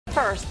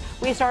First,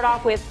 we start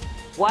off with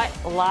what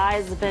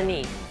lies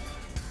beneath.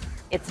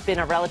 It's been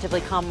a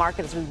relatively calm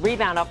market as we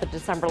rebound off the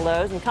December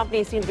lows, and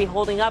companies seem to be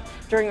holding up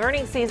during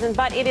earnings season,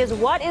 but it is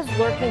what is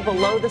lurking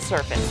below the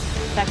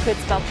surface that could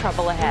spell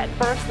trouble ahead.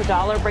 First, the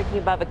dollar breaking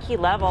above a key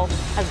level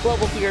as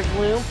global fears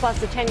loom, plus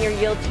the 10-year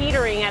yield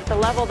teetering at the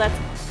level that's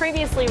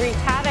previously wreaked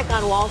havoc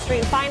on Wall Street.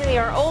 And finally,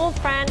 our old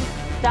friend,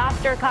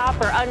 Dr.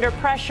 Copper, under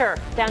pressure,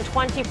 down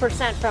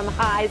 20% from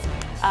highs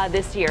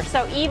this year.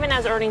 So even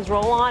as earnings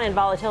roll on and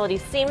volatility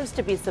seems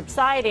to be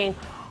subsiding,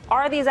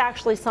 are these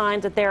actually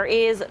signs that there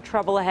is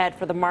trouble ahead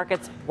for the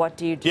markets? What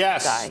do you do,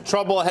 Yes, Guy?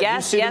 trouble ahead.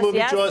 Yes, Did you see the movie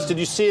yes. Jaws? Did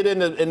you see it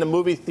in the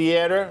movie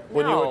theater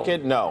when you were a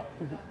kid? No.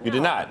 You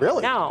did not?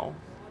 Really? No.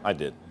 I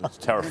did. It's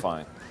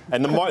terrifying.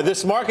 And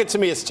this market to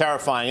me is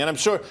terrifying. And I'm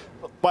sure,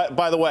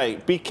 by the way,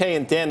 BK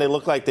and Dan, they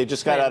look like they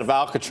just got out of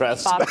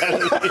Alcatraz.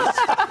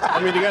 I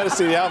mean, you got to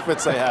see the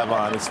outfits they have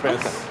on. It's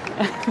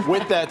fantastic.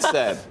 With that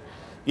said,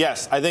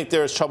 yes, I think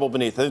there is trouble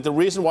beneath. I think the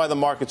reason why the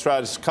market's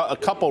rallied is a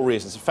couple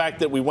reasons. The fact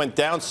that we went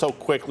down so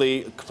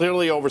quickly,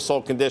 clearly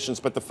oversold conditions,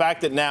 but the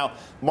fact that now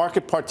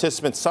market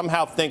participants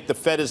somehow think the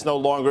Fed is no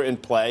longer in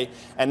play,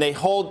 and they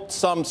hold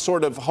some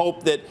sort of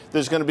hope that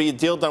there's going to be a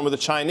deal done with the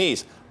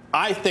Chinese.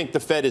 I think the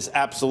Fed is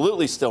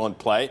absolutely still in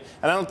play,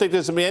 and I don't think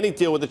there's going to be any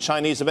deal with the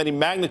Chinese of any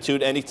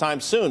magnitude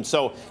anytime soon.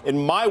 So in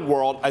my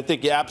world, I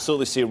think you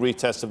absolutely see a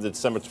retest of the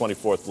December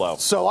 24th low.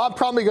 So I'm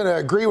probably going to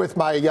agree with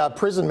my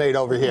prison mate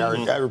over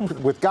here,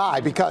 with Guy,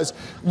 because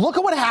look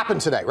at what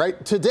happened today,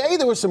 right? Today,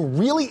 there were some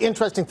really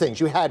interesting things.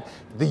 You had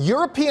the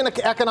European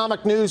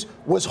economic news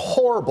was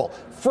horrible.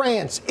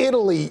 France,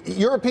 Italy,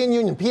 European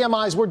Union,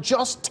 PMIs were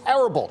just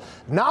terrible.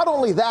 Not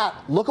only that,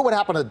 look at what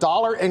happened to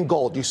dollar and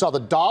gold. You saw the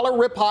dollar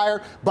rip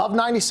higher, above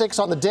 96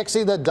 on the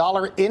Dixie, the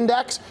dollar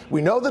index.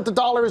 We know that the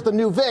dollar is the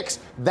new VIX.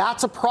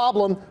 That's a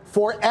problem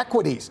for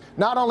equities.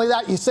 Not only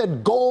that, you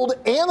said gold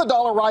and the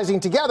dollar rising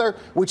together,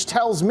 which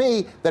tells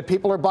me that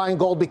people are buying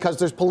gold because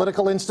there's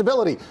political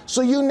instability.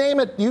 So you name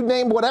it, you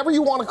name whatever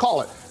you want to call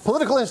it.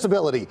 Political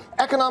instability,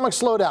 economic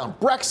slowdown,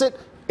 Brexit.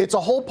 It's a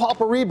whole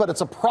potpourri, but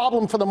it's a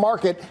problem for the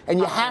market, and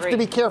you have to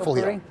be careful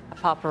here.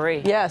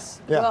 Potpourri.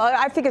 Yes. Yeah. Well,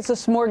 I think it's a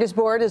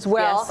smorgasbord as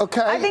well. Yes.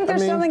 Okay. I think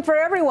there's something for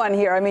everyone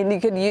here. I mean,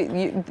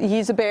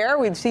 he's a bear.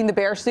 We've seen the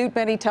bear suit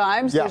many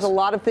times. Yes. There's a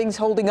lot of things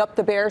holding up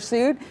the bear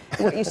suit,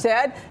 what you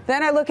said.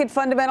 Then I look at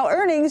fundamental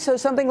earnings, so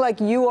something like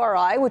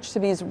URI, which to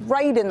me is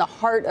right in the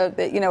heart of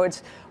it. You know,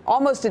 it's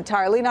almost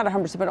entirely, not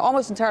 100%, but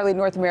almost entirely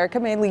North America,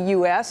 mainly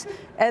U.S.,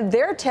 and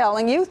they're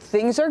telling you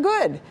things are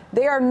good.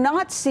 They are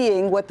not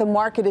seeing what the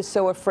market is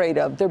so afraid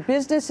of. Their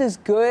business is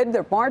good.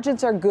 Their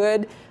margins are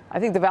good. I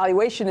think the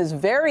valuation is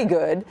very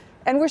good.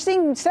 And we're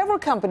seeing several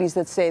companies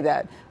that say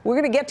that. We're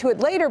going to get to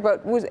it later,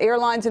 but with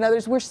airlines and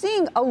others, we're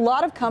seeing a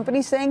lot of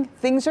companies saying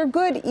things are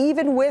good,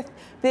 even with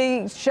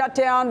the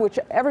shutdown, which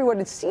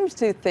everyone seems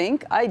to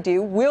think, I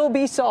do, will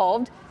be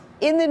solved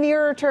in the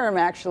nearer term,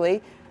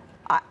 actually.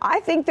 I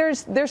think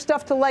there's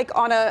stuff to like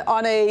on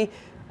a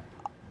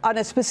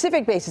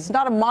specific basis,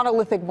 not a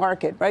monolithic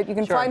market, right? You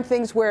can find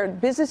things where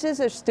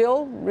businesses are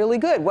still really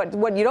good.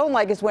 What you don't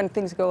like is when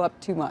things go up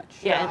too much.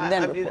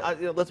 Yeah,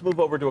 let's move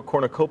over to a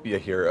cornucopia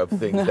here of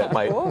things that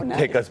might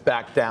take us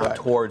back down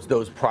towards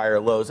those prior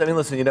lows. I mean,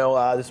 listen,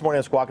 this morning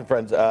on Squawk and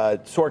Friends,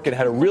 Sorkin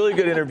had a really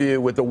good interview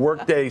with the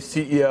Workday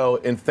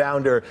CEO and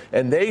founder,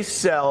 and they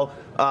sell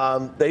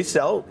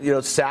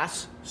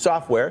SaaS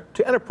software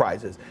to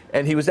enterprises.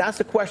 And he was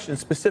asked a question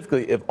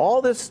specifically, if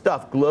all this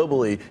stuff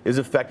globally is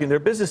affecting their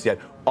business yet,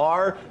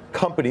 are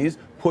companies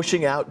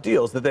pushing out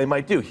deals that they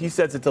might do? He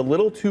says it's a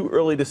little too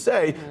early to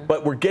say,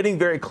 but we're getting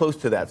very close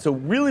to that. So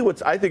really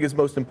what I think is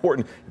most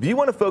important, if you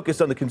want to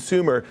focus on the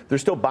consumer, they're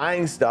still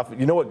buying stuff.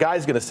 You know what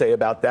Guy's going to say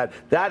about that.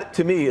 That,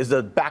 to me, is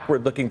a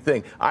backward-looking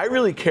thing. I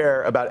really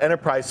care about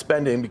enterprise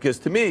spending because,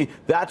 to me,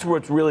 that's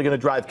what's really going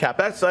to drive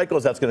CapEx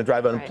cycles. That's going to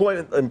drive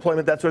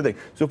employment, that sort of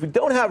thing. So if we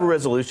don't have a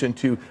resolution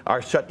to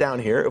our shutdown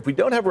here, if we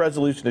don't have a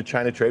resolution to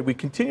China trade, we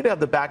continue to have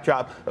the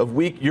backdrop of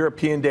weak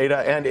European data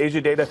and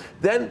Asia data,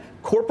 then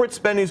corporate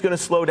spending is going to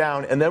slow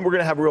down, and then we're going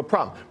to have a real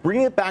problem.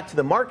 Bringing it back to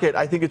the market,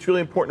 I think it's really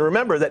important to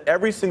remember that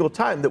every single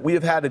time that we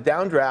have had a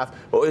downdraft,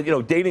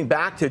 dating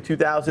back to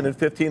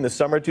 2015, the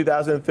summer of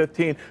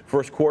 2015,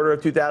 first quarter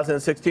of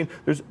 2016,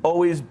 there's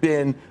always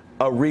been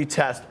a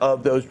retest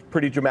of those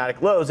pretty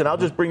dramatic lows. And I'll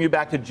just bring you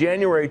back to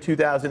January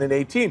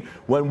 2018,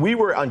 when we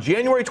were on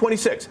January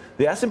 26th,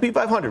 the S&P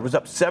 500 was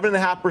up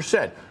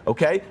 7.5%.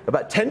 Okay,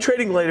 about 10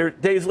 trading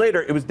days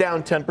later, it was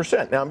down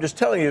 10%. Now I'm just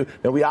telling you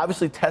that we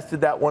obviously tested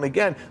that one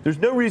again. There's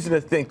no reason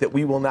to think that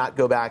we will not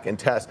go back and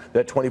test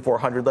that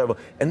 2,400 level,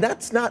 and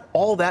that's not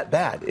all that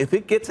bad. If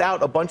it gets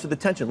out a bunch of the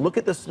tension, look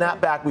at the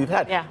snapback we've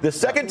had. Yeah. The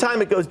second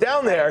time it goes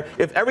down there,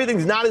 if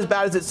everything's not as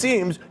bad as it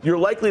seems, you're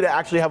likely to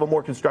actually have a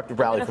more constructive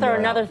rally. I'm going to throw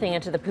another thing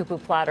into the poo-poo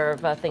platter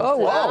of things. Oh,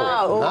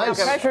 wow. Nice.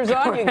 The pressure's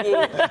on you,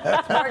 Guy.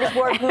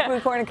 Smorgasbord, poo-poo,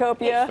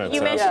 cornucopia.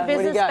 You mentioned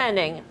business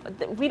spending.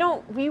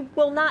 We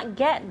will not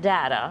get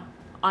data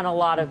on a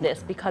lot of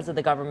this because of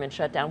the government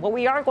shutdown. What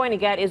we are going to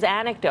get is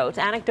anecdotes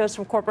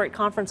from corporate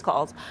conference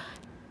calls.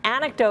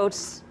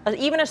 anecdotes,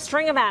 even a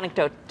string of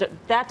anecdotes,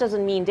 that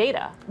doesn't mean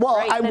data. Well,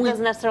 right? That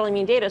doesn't necessarily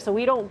mean data. So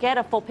we don't get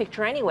a full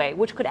picture anyway,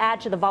 which could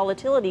add to the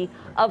volatility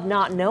of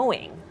not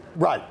knowing.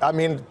 Right. I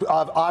mean,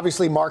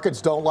 obviously,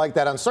 markets don't like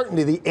that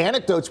uncertainty. The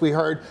anecdotes we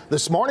heard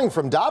this morning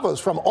from Davos,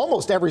 from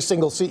almost every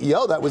single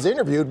CEO that was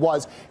interviewed,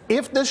 was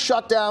if this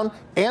shutdown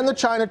and the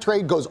China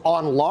trade goes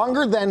on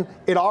longer than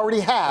it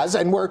already has,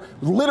 and we're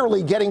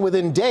literally getting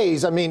within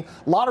days. I mean,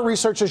 a lot of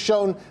research has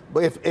shown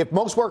if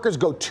most workers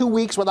go 2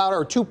 weeks without,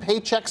 or 2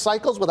 paycheck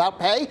cycles without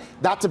pay,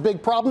 that's a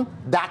big problem.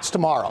 That's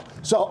tomorrow.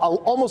 So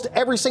almost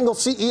every single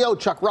CEO,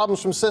 Chuck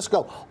Robbins from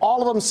Cisco, all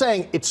of them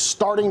saying it's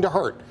starting to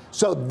hurt.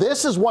 So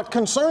this is what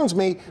concerns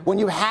me when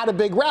you had a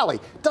big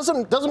rally.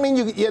 Doesn't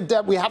mean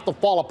that we have to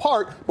fall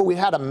apart, but we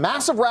had a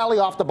massive rally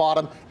off the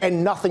bottom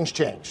and nothing's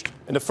changed.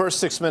 In the first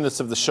 6 minutes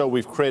of the show,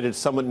 we've created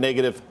somewhat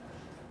negative.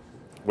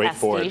 Wait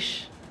for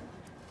it.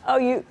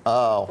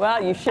 Oh,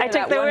 well, you should. I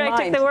took the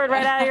word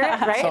right out of your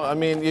mouth, right? So, I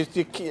mean,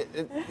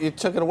 you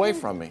took it away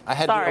from me.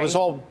 It was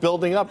all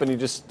building up, and you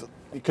just,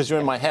 because you're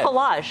in my head.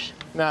 Collage.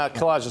 Nah,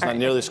 collage is not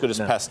nearly as good as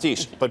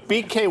pastiche. But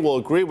BK will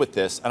agree with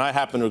this, and I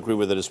happen to agree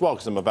with it as well,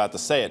 because I'm about to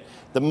say it.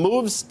 The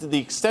moves, the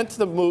extent of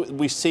the move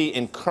we see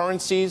in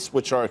currencies,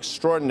 which are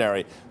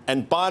extraordinary,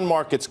 and bond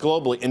markets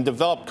globally in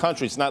developed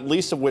countries, not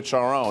least of which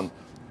our own,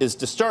 is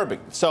disturbing.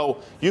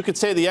 So you could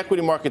say the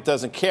equity market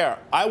doesn't care.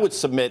 I would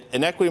submit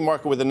an equity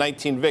market with a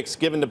 19 VIX,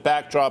 given the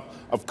backdrop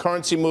of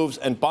currency moves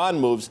and bond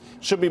moves,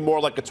 should be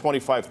more like a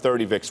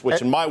 25-30 VIX,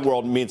 which in my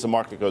world means the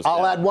market goes down.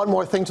 I'll add one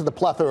more thing to the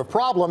plethora of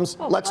problems.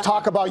 Let's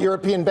talk about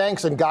European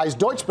banks and Guy's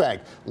Deutsche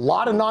Bank. A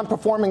lot of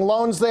non-performing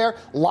loans there,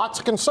 lots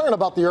of concern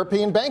about the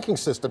European banking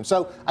system.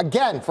 So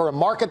again, for a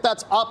market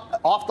that's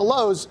up off the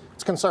lows,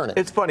 it's concerning.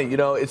 It's funny,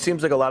 it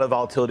seems like a lot of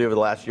volatility over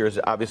the last year has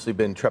obviously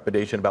been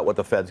trepidation about what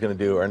the Fed's going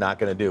to do or not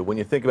going to do. When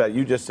you think about it,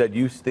 you just said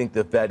you think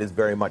the Fed is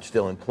very much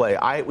still in play.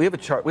 We have a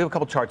chart. We have a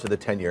couple charts of the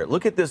 10-year.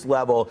 Look at this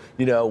level.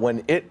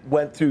 When it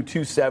went through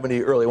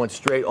 270 early, went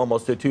straight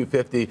almost to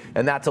 250,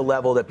 and that's a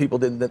level that people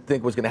didn't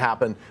think was going to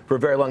happen for a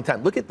very long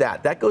time. Look at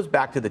that. That goes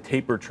back to the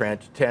taper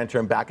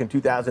tantrum back in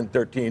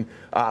 2013,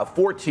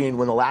 14,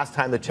 when the last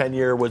time the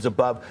 10-year was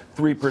above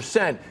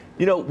 3%.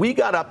 We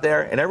got up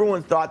there, and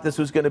everyone thought this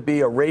was going to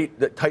be a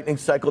rate tightening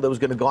cycle that was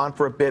going to go on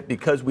for a bit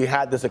because we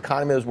had this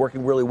economy that was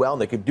working really well,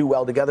 and they could do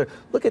well together.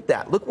 Look at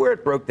that. Look where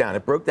it broke down.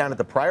 It broke down at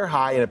the prior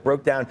high, and it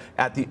broke down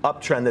at the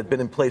uptrend that had been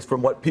in place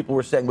from what people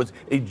were saying was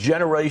a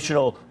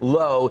generational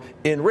low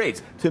in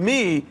rates. To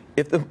me,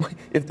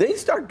 if they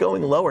start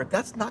going lower,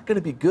 that's not going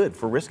to be good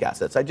for risk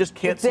assets. I just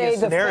can't see a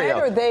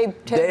scenario. The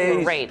Fed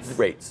or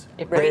rates?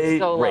 If rates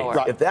go lower.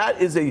 Right. If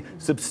that is a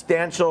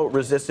substantial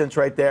resistance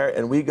right there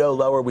and we go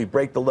lower, we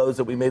break the lows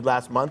that we made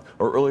last month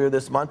or earlier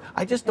this month,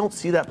 I just don't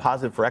see that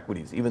positive for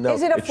equities, even though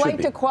is it a flight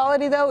to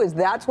quality, though? Is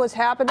that what's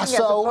happening as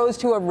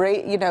opposed to a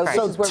rate,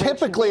 So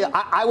typically,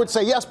 I would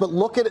say yes, but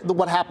look at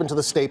what happened to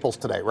the staples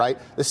today, right?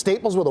 The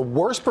staples were the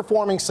worst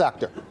performing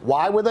sector.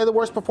 Why were they the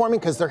worst performing?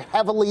 Because they're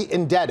heavily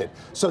indebted.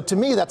 So to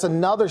me, that's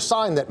another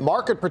sign that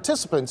market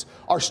participants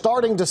are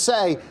starting to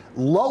say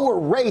lower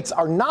rates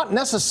are not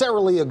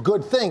necessarily a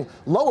good thing.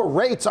 Lower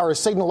rates are a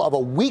signal of a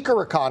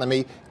weaker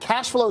economy.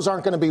 Cash flows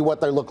aren't going to be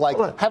what they look like.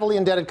 Heavily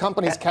indebted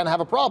companies can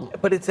have a problem.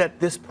 But it's at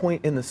this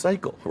point in the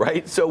cycle,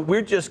 right? So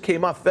we just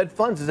came off. Fed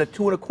funds is at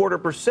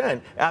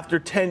 2.25% after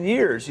 10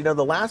 years. The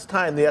last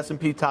time the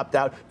S&P topped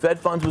out, Fed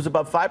funds was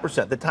above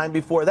 5%. The time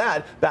before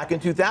that, back in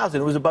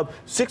 2000, it was above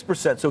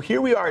 6%. So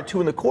here we are at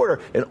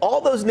 2.25%, and all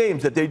those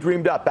names that they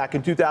dreamed up back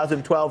in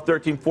 2012,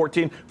 13,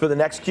 14 for the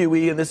next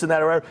QE and this and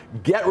that, or whatever,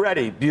 get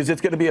ready, because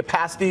it's going to be a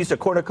pastiche, a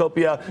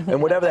cornucopia,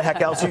 and whatever the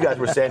heck else you guys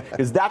were saying,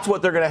 because that's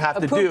what they're going to have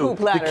to do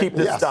to keep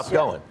this stuff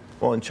going.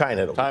 Well, in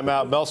China, it'll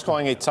timeout. Mel's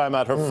calling a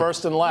timeout. Her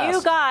first and last.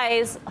 You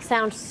guys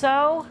sound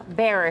so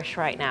bearish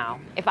right now.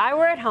 If I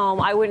were at home,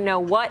 I wouldn't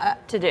know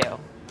what to do.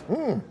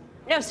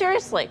 No,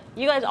 seriously.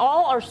 You guys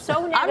all are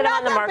so negative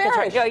on the markets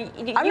right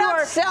now. I'm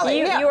not selling.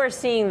 You are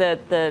seeing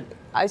the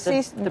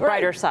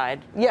brighter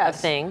side of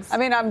things. I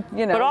mean,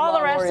 but all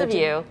the rest of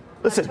you.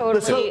 Listen,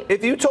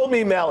 if you told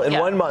me, Mel, in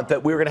 1 month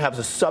that we were going to have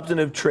a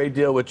substantive trade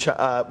deal with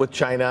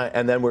China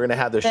and then we're going to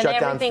have the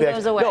shutdown fixed,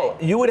 goes away. No,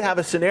 you would have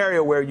a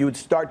scenario where you would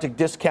start to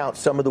discount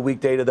some of the weak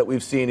data that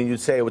we've seen and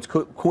you'd say it was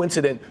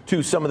coincident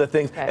to some of the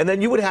things. Okay. And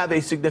then you would have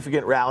a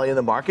significant rally in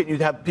the market.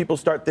 You'd have people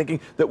start thinking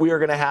that we are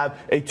going to have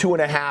a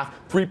 2.5%,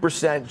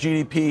 3%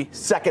 GDP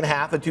second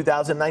half of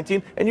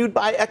 2019, and you'd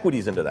buy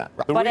equities into that.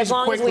 But as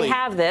long as we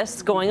have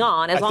this going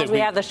on, as long as we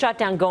have the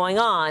shutdown going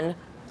on,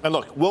 and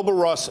look, Wilbur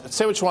Ross,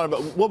 say what you want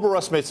about Wilbur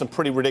Ross made some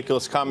pretty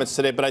ridiculous comments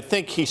today, but I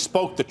think he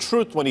spoke the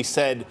truth when he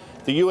said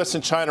the U.S.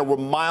 and China were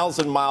miles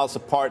and miles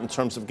apart in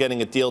terms of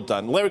getting a deal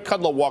done. Larry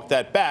Kudlow walked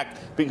that back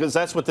because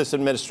that's what this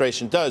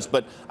administration does.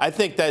 But I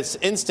think that his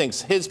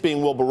instincts, his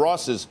being Wilbur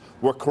Ross's,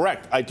 were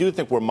correct. I do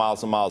think we're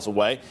miles and miles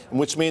away,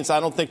 which means I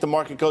don't think the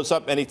market goes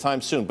up anytime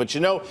soon. But,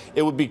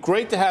 it would be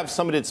great to have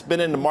somebody that's been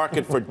in the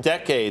market for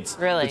decades,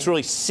 that's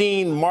really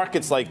seen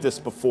markets like this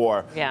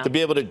before, to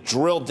be able to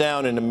drill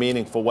down in a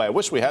meaningful way. I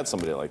wish we had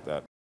somebody like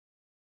that.